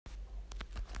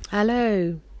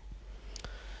Hello.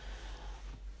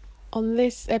 On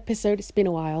this episode, it's been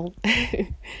a while,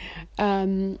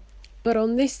 but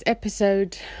on this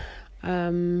episode,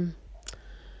 there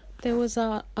was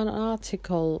an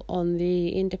article on the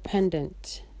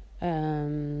Independent. Was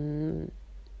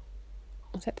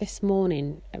that this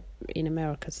morning in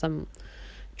America? Some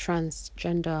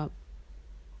transgender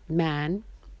man,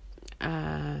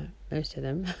 most of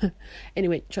them,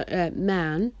 anyway,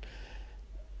 man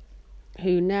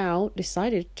who now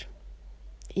decided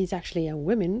he's actually a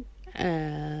woman.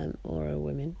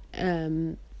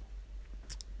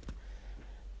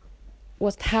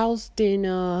 Was housed in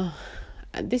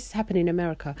this happened in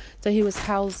America. So he was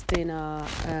housed in a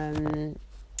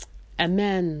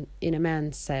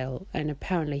man's cell, and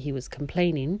apparently he was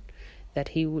complaining that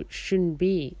he shouldn't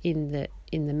be in the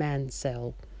man's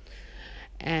cell.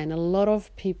 And a lot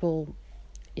of people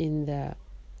in the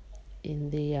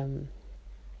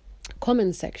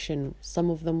comment section, some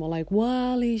of them were like,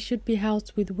 well, he should be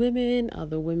housed with women.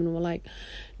 Other women were like,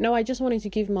 no, I just wanted to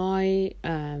give my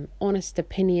honest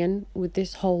opinion with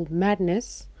this whole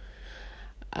madness.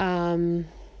 I'm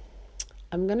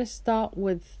gonna start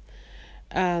with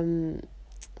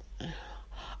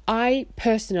I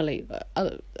personally,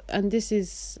 and this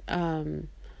is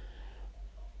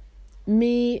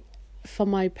me for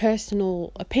my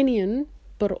personal opinion,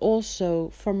 but also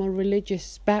from a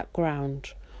religious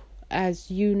background.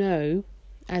 As you know,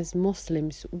 as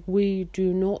Muslims, we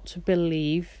do not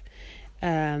believe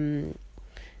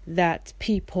that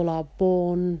people are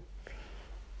born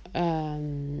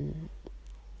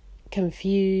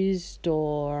confused,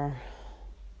 or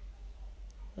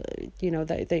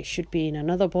that they should be in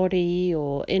another body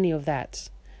or any of that.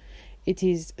 It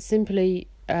is simply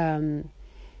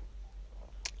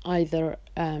either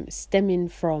stemming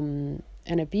from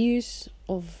an abuse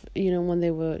of when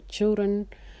they were children,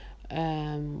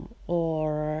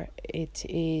 or it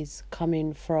is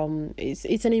coming from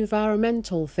it's an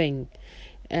environmental thing,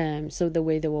 so the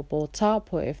way they were brought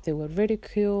up, or if they were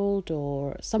ridiculed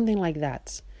or something like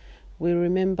that. We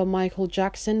remember Michael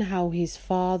Jackson, how his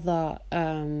father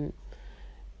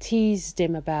teased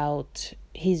him about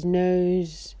his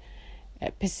nose,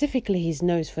 specifically his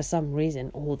nose, for some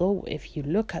reason, although if you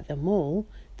look at them all,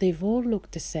 they've all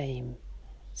looked the same.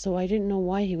 So I didn't know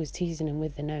why he was teasing him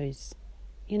with the nose.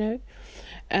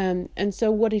 And so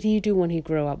what did he do when he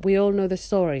grew up? We all know the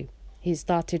story. He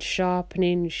started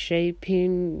sharpening,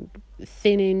 shaping,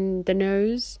 thinning the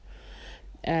nose.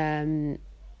 And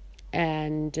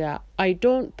I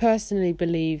don't personally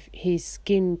believe his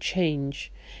skin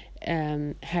change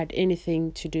had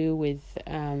anything to do with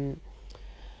a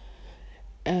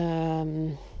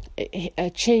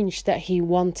change that he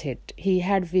wanted. He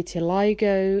had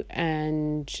vitiligo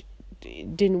and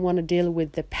didn't want to deal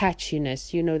with the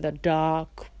patchiness, the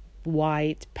dark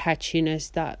white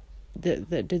patchiness that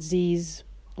the disease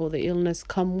or the illness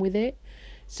come with it.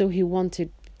 So he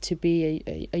wanted to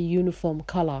be a uniform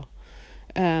color,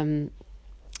 and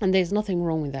there's nothing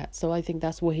wrong with that. So I think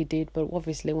that's what he did. But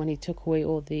obviously when he took away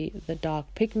all the dark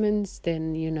pigments,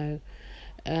 then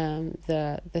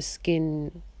the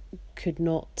skin could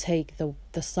not take the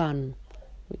sun,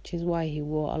 which is why he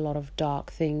wore a lot of dark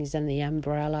things, and the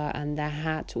umbrella and the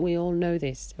hat. We all know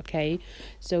this, okay?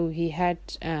 So he had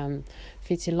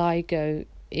vitiligo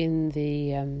in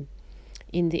the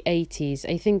 80s.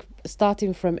 I think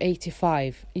starting from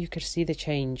 85, you could see the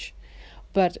change.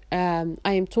 But I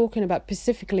am talking about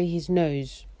specifically his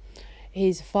nose.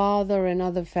 His father and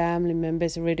other family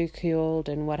members ridiculed,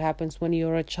 and what happens when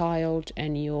you're a child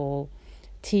and you're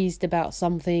teased about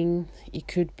something. It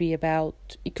could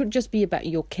just be about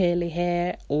your curly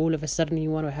hair. All of a sudden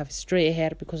you want to have straight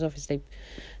hair because obviously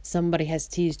somebody has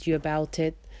teased you about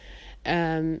it.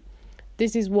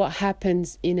 This is what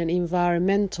happens in an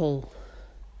environmental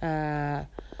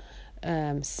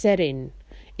setting.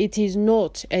 It is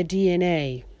not a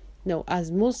DNA. No, as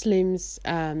Muslims,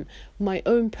 my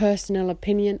own personal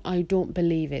opinion, I don't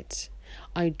believe it.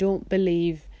 I don't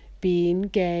believe being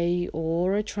gay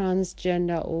or a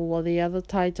transgender or what the other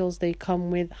titles they come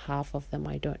with, half of them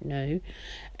I don't know,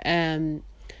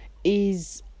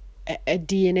 is a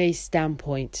DNA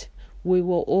standpoint. We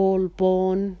were all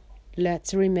born,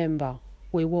 let's remember,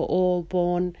 we were all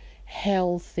born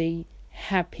healthy,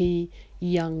 happy,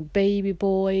 young baby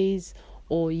boys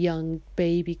or young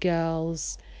baby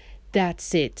girls.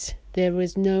 That's it. There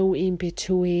is no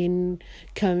in-between,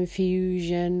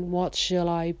 confusion, what shall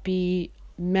I be,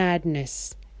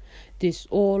 madness. This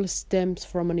all stems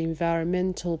from an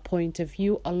environmental point of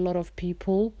view. A lot of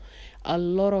people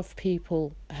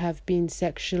have been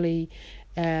sexually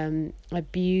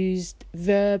abused,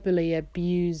 verbally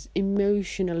abused,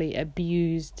 emotionally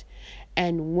abused,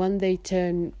 and when they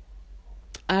turn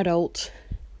adult,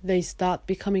 they start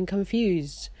becoming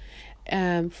confused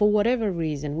for whatever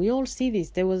reason. We all see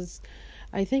this.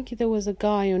 I think there was a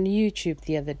guy on YouTube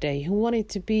the other day who wanted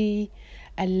to be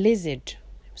a lizard.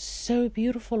 So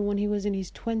beautiful when he was in his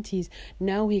 20s.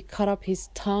 Now he cut up his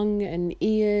tongue and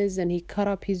ears, and he cut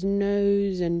up his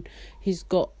nose, and he's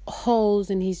got holes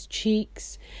in his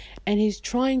cheeks, and he's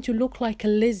trying to look like a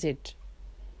lizard.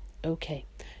 Okay.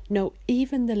 No,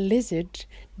 even the lizard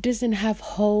doesn't have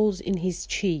holes in his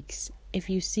cheeks. If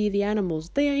you see the animals,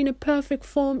 they are in a perfect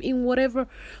form, in whatever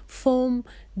form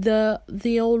the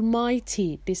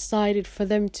Almighty decided for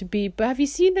them to be. But have you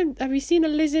seen a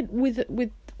lizard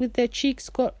with their cheeks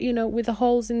got, with the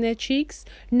holes in their cheeks?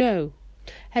 No.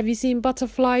 Have you seen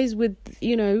butterflies with,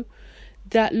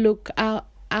 that look out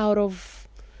of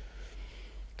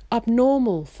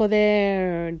abnormal for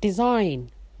their design?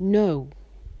 No.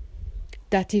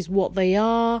 That is what they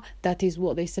are. That is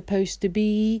what they're supposed to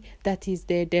be. That is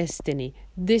their destiny.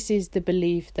 This is the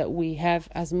belief that we have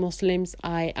as Muslims.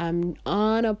 I am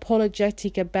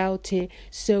unapologetic about it.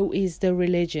 So is the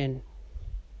religion.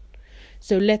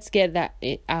 So let's get that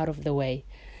out of the way.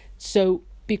 So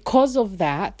because of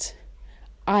that,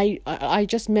 I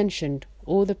just mentioned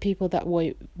all the people that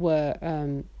were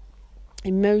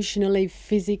emotionally,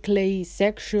 physically,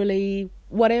 sexually,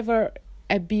 whatever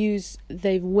abuse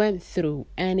they went through,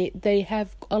 and a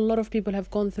lot of people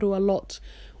have gone through a lot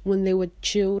when they were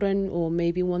children, or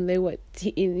maybe when they were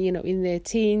in their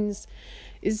teens,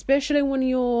 especially when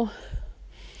you're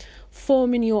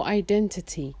forming your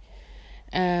identity.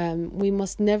 We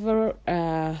must never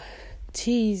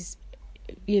tease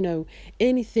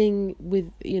anything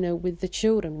with the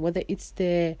children, whether it's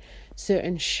their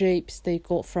certain shapes they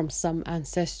got from some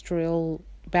ancestral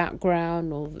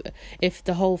background, or if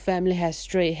the whole family has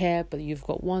straight hair but you've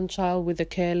got one child with a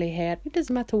curly hair. It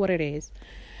doesn't matter what it is.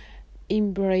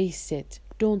 Embrace it.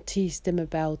 Don't tease them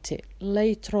about it.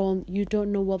 Later on, you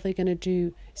don't know what they're going to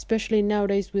do, especially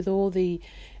nowadays with all the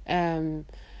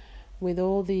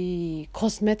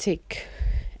cosmetic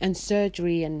and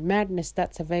surgery and madness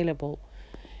that's available.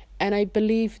 And I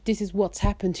believe this is what's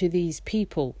happened to these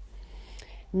people.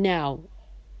 Now,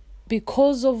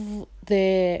 because of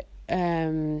their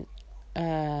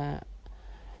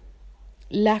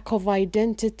lack of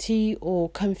identity or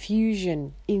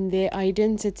confusion in their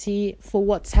identity for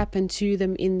what's happened to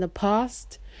them in the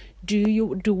past,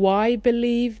 do I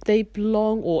believe they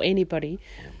belong, or anybody,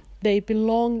 they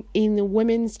belong in the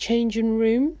women's changing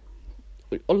room,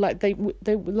 or like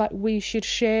we should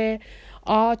share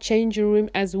our changing room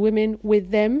as women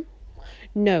with them?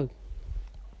 No.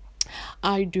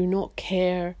 I do not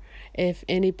care if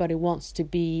anybody wants to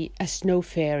be a snow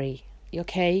fairy,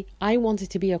 okay? I wanted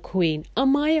to be a queen.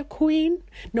 Am I a queen?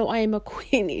 No, I am a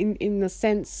queen in the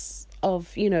sense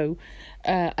of,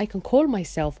 I can call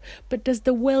myself. But does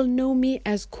the world know me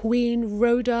as Queen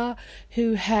Rhoda,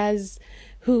 who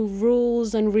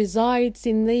rules and resides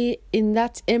in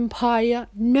that empire?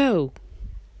 No.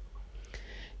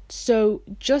 So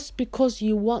just because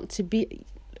you want to be...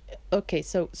 Okay,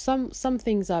 so some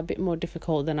things are a bit more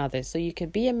difficult than others. So you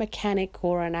could be a mechanic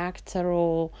or an actor,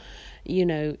 or,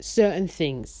 certain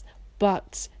things.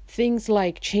 But things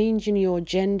like changing your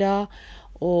gender,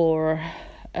 or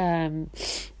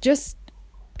just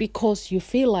because you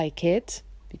feel like it,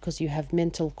 because you have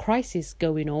mental crisis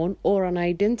going on, or an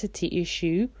identity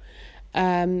issue,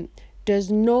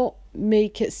 does not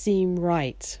make it seem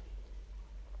right.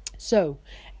 So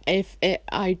if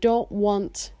I don't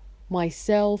want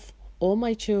myself or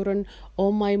my children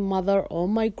or my mother or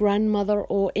my grandmother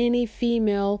or any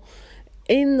female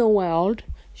in the world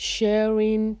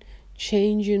sharing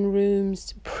changing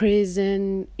rooms,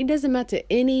 prison, it doesn't matter,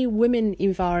 any women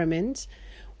environment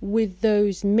with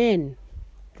those men.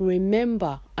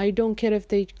 Remember, I don't care if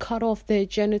they cut off their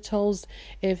genitals,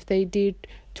 if they did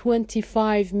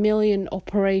 25 million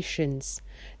operations,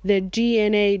 their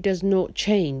DNA does not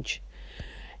change.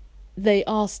 They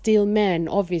are still men,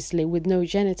 obviously, with no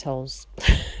genitals.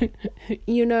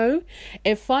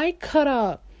 If I cut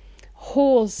a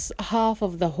horse, half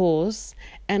of the horse,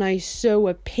 and I sew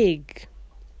a pig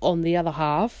on the other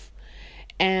half,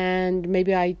 and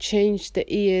maybe I change the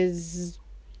ears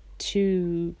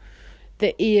to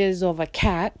the ears of a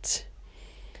cat,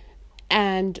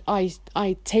 and I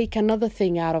take another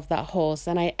thing out of that horse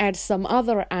and I add some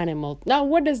other animal. Now,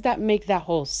 what does that make that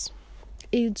horse?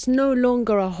 It's no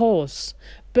longer a horse,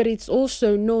 but it's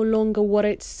also no longer what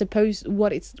it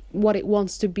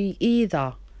wants to be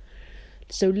either.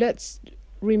 So let's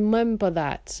remember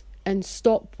that. and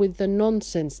stop with the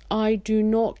nonsense. I do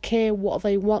not care what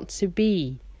they want to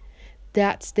be.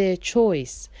 That's their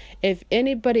choice. If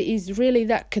anybody is really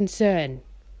that concerned,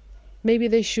 maybe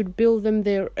they should build them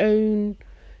their own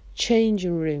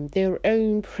changing room, their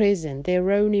own prison,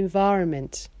 their own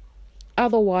environment.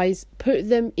 Otherwise, put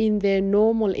them in their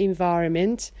normal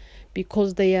environment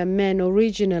because they are men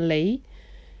originally,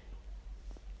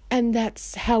 and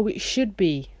that's how it should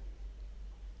be.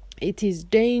 It is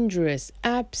dangerous,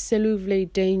 absolutely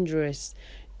dangerous,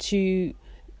 to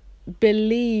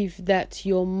believe that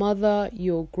your mother,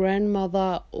 your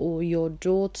grandmother, or your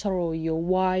daughter, or your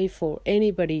wife, or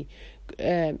anybody,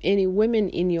 any women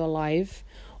in your life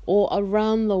or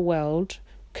around the world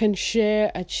can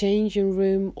share a changing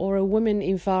room or a women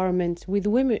environment with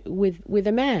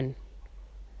a man.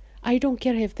 I don't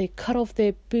care if they cut off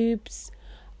their boobs.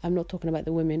 I'm not talking about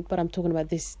the women, but I'm talking about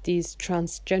these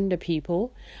transgender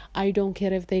people. I don't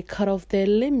care if they cut off their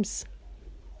limbs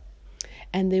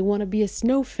and they want to be a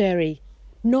snow fairy.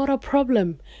 Not a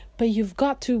problem. But you've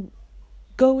got to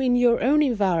go in your own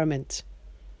environment.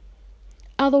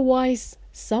 Otherwise,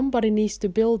 somebody needs to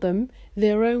build them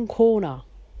their own corner.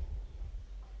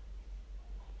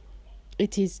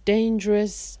 It is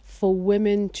dangerous for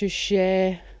women to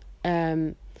share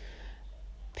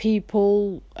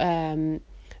people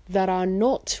that are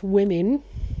not women,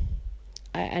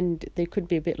 and they could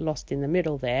be a bit lost in the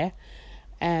middle there,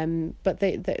 but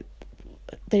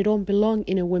they don't belong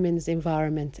in a women's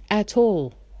environment at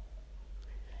all.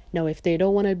 Now, if they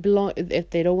don't want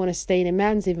to stay in a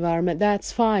man's environment,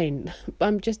 that's fine.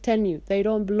 I'm just telling you, they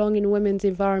don't belong in women's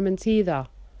environments either.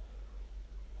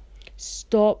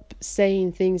 Stop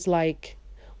saying things like,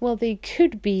 well, they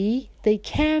could be, they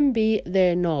can be,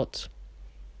 they're not.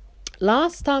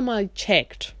 Last time I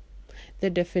checked, the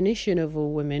definition of a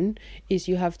woman is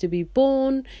you have to be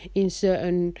born in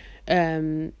certain,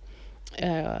 certain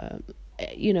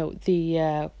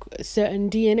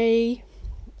DNA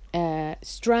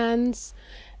strands,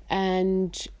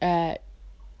 and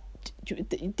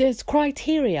there's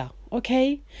criteria,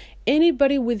 okay?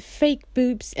 Anybody with fake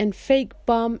boobs and fake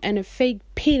bum and a fake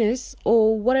penis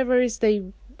or whatever is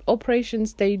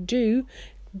operations they do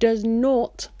does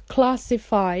not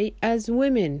classify as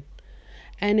women.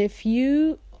 And if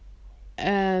you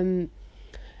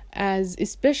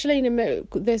especially in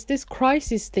America, there's this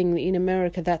crisis thing in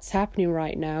America that's happening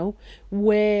right now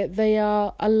where they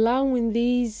are allowing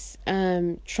these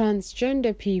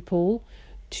transgender people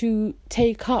to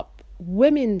take up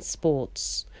women's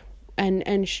sports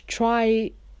and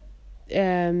try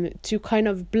to kind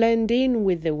of blend in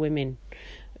with the women,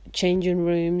 changing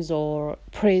rooms or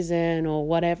prison or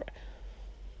whatever.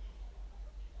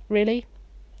 Really?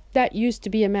 That used to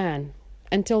be a man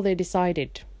until they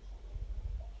decided.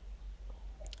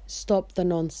 Stop the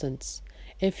nonsense.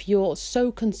 If you're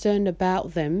so concerned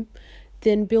about them,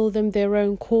 then build them their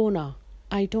own corner.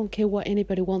 I don't care what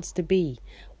anybody wants to be.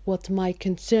 What my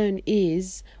concern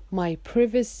is, my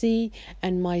privacy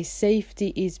and my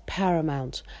safety is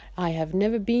paramount. I have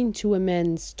never been to a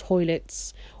man's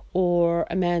toilets or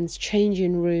a man's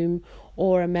changing room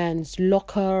or a man's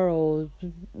locker or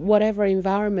whatever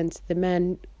environment the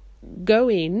man go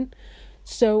in.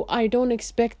 So I don't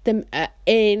expect them,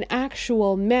 an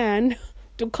actual man,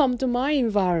 to come to my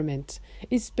environment.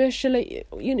 Especially,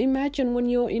 imagine when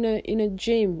you're in a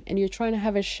gym and you're trying to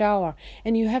have a shower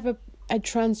and you have a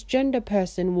transgender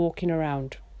person walking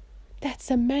around.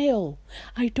 That's a male.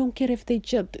 I don't care if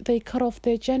they cut off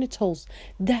their genitals.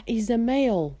 That is a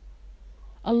male.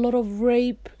 A lot of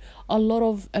rape, a lot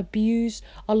of abuse,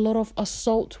 a lot of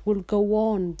assault will go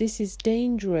on. This is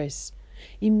dangerous.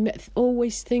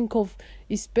 Always think of,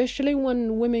 especially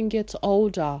when women get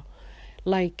older,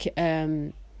 like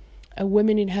a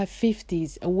woman in her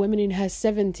 50s, a woman in her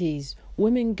 70s.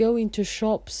 Women go into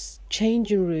shops,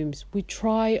 changing rooms. We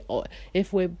try,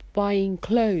 if we're buying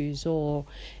clothes or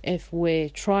if we're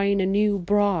trying a new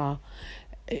bra,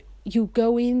 you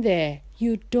go in there.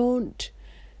 You don't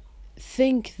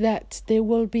think that there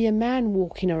will be a man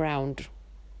walking around,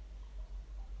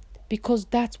 because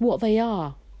that's what they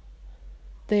are.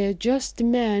 They're just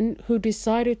men who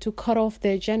decided to cut off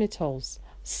their genitals.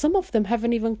 Some of them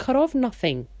haven't even cut off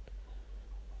nothing.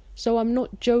 So I'm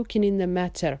not joking in the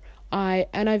matter. A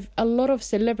lot of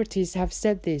celebrities have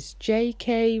said this.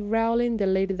 J.K. Rowling, the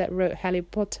lady that wrote Harry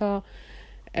Potter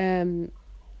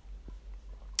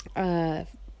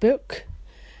book,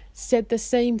 said the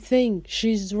same thing.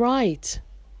 She's right.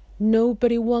 No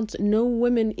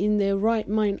women in their right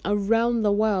mind around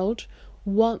the world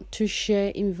want to share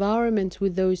environment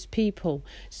with those people.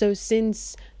 So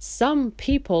since some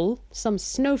people, some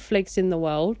snowflakes in the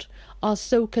world, are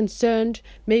so concerned,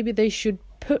 maybe they should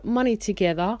put money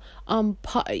together, and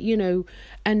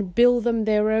build them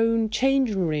their own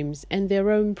changing rooms and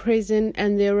their own prison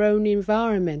and their own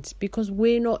environment, because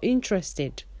we're not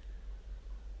interested.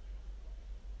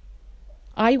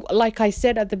 Like I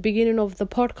said at the beginning of the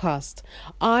podcast,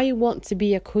 I want to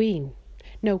be a queen.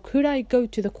 Now, could I go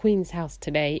to the queen's house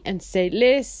today and say,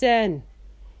 listen,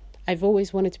 I've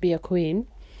always wanted to be a queen.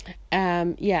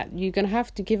 You're going to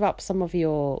have to give up some of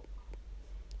your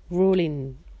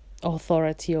ruling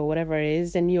authority or whatever it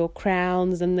is, and your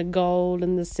crowns and the gold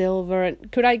and the silver.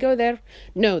 And could I go there?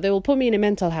 No, they will put me in a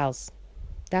mental house.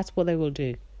 That's what they will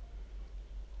do.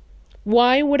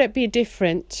 Why would it be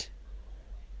different?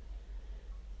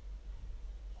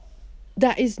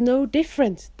 That is no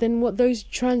different than what those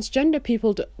transgender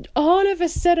people do. All of a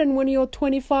sudden, when you're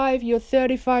 25, you're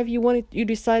 35, you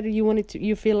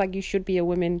feel like you should be a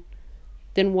woman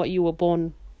than what you were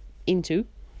born into.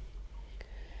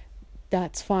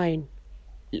 That's fine.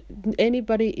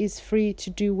 Anybody is free to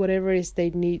do whatever it is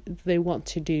they want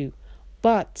to do,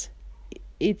 but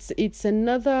it's an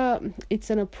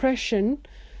oppression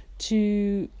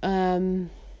to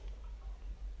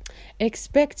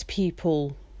expect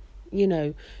people,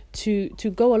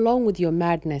 to go along with your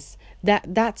madness.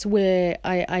 That's where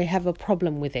I have a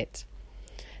problem with it.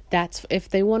 That's, if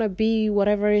they want to be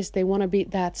whatever it is they want to be,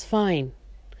 that's fine.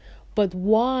 But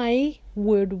why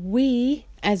would we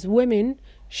as women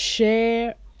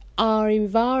share our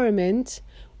environment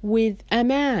with a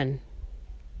man?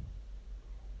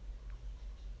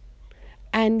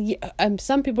 And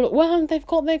some people, well, they've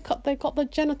got the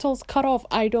genitals cut off.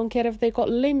 I don't care if they got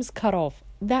limbs cut off.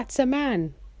 That's a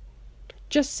man.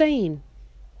 Just saying.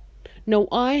 No,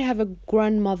 I have a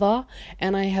grandmother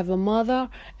and I have a mother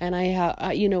and I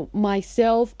have,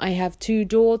 myself. I have 2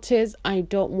 daughters. I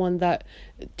don't want that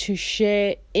to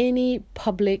share any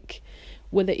public,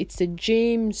 whether it's a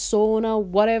gym, sauna,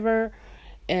 whatever,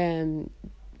 any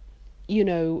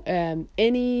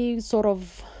sort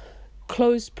of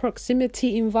close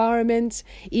proximity environment,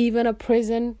 even a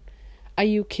prison. Are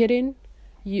you kidding?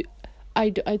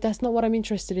 That's not what I'm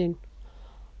interested in.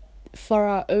 For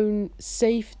our own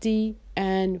safety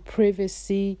and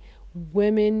privacy,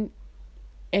 women,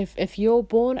 if you're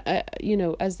born,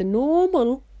 as the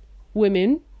normal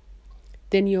women,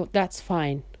 then that's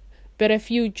fine. But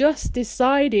if you just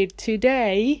decided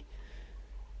today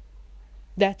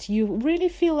that you really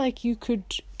feel like you could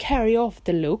carry off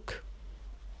the look,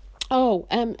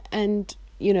 and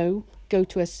go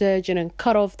to a surgeon and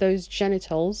cut off those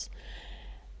genitals,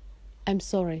 I'm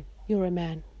sorry, you're a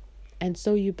man. And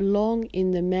so you belong in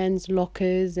the men's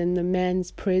lockers and the men's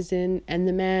prison and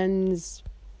the men's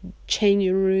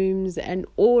changing rooms and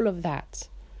all of that.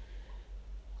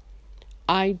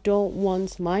 I don't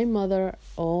want my mother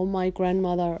or my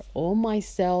grandmother or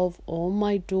myself or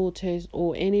my daughters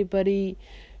or anybody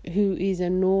who is a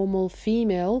normal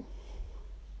female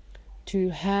to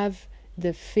have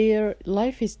the fear.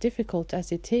 Life is difficult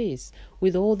as it is,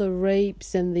 with all the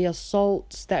rapes and the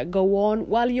assaults that go on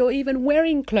while you're even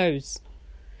wearing clothes.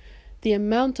 The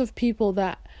amount of people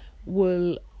that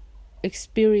will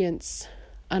experience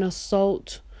an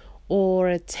assault or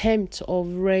attempt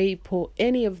of rape or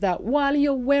any of that while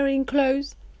you're wearing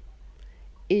clothes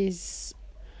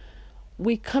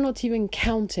we cannot even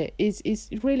count it. It's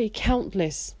really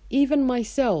countless. Even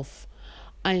myself,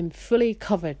 I am fully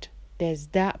covered. Does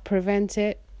that prevent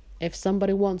it? If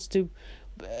somebody wants to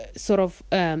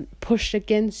push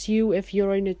against you, if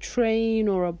you're in a train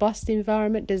or a bus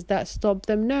environment, does that stop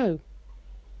them? No.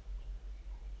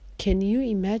 Can you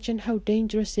imagine how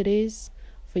dangerous it is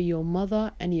for your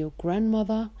mother and your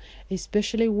grandmother,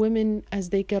 especially women as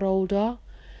they get older,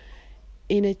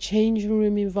 in a changing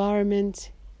room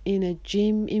environment, in a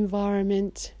gym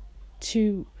environment,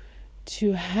 to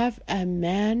have a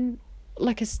man,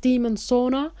 like a steam and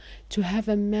sauna, to have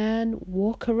a man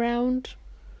walk around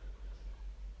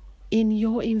in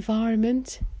your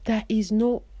environment that is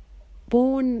not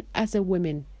born as a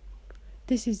woman?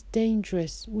 This is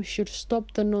dangerous. We should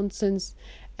stop the nonsense.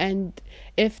 And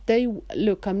if they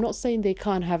look, I'm not saying they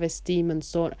can't have a steam and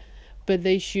sauna, but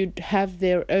they should have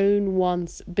their own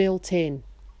ones built in,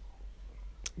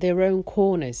 their own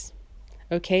corners.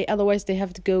 Okay, otherwise they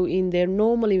have to go in their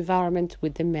normal environment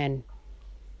with the men.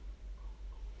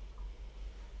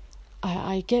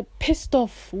 I get pissed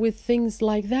off with things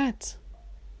like that.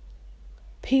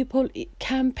 People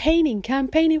campaigning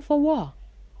for what?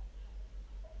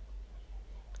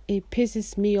 It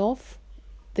pisses me off.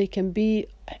 They can be,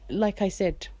 like I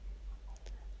said,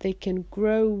 They can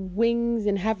grow wings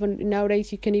and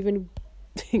nowadays you can even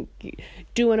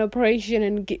do an operation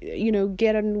and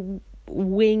get a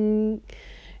wing,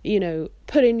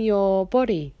 put in your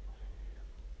body.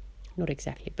 Not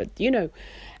exactly, but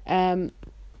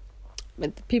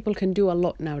but people can do a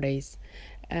lot nowadays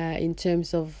in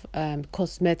terms of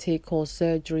cosmetic or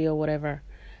surgery or whatever.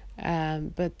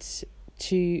 But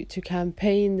to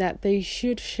campaign that they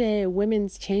should share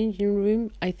women's changing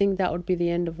room, I think that would be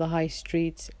the end of the high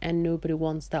street, and nobody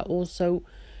wants that. Also,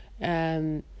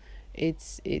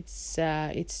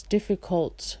 it's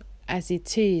difficult as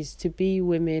it is to be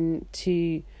women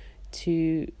to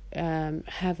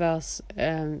have us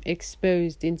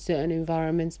exposed in certain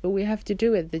environments, but we have to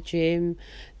do it. The gym,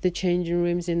 the changing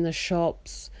rooms in the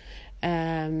shops,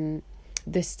 the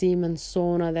steam and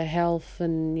sauna, the health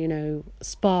and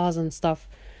spas and stuff.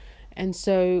 And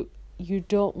so you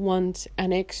don't want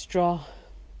an extra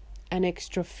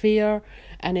fear,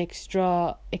 an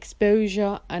extra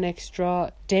exposure, an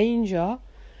extra danger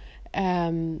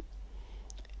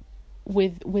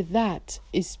with that,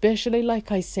 especially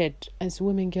like I said, as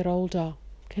women get older.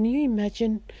 Can you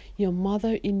imagine your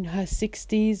mother in her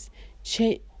 60s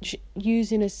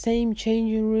using the same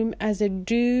changing room as a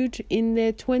dude in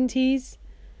their 20s?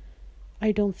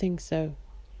 I don't think so.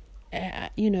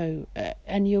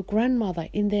 And your grandmother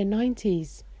in their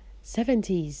 90s,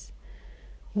 70s.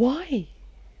 Why?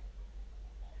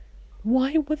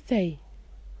 Why would they?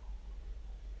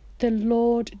 The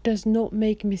Lord does not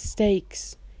make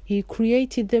mistakes. He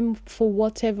created them for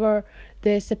whatever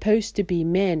they're supposed to be,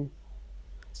 men.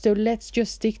 So let's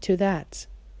just stick to that.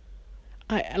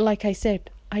 Like I said,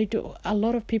 a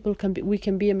lot of people we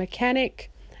can be a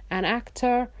mechanic, an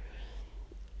actor,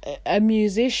 a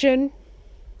musician,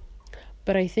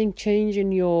 but I think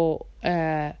changing your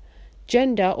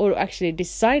gender, or actually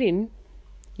deciding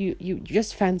you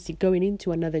just fancy going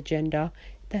into another gender,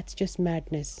 that's just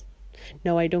madness.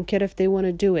 No, I don't care if they want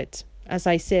to do it. As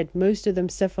I said, most of them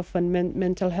suffer from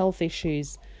mental health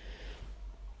issues.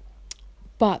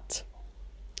 But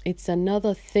it's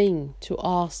another thing to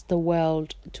ask the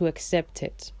world to accept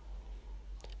it.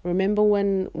 Remember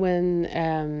when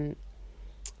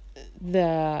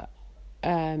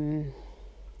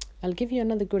I'll give you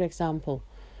another good example.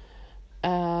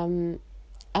 A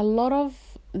lot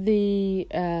of the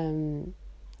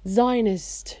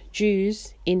Zionist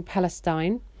Jews in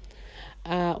Palestine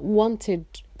wanted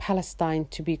Palestine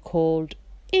to be called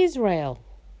Israel.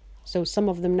 So some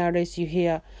of them nowadays you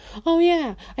hear, oh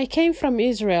yeah, I came from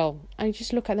Israel. I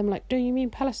just look at them like, do you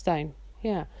mean Palestine?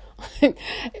 Yeah.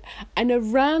 And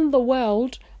around the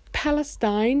world,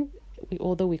 Palestine,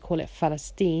 although we call it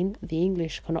Palestine, the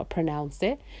English cannot pronounce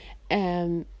it,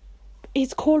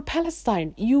 it's called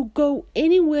Palestine. You go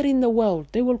anywhere in the world,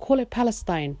 they will call it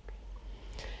Palestine.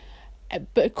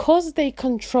 Because they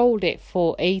controlled it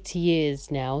for 80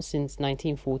 years now, since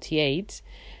 1948,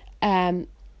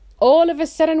 all of a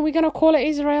sudden we're going to call it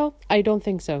Israel? I don't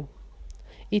think so.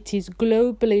 It is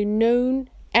globally known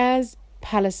as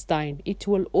Palestine. It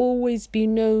will always be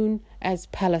known as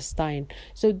Palestine.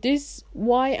 So this,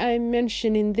 why I'm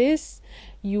mentioning this,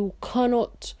 you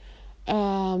cannot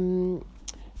have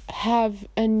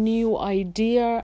a new idea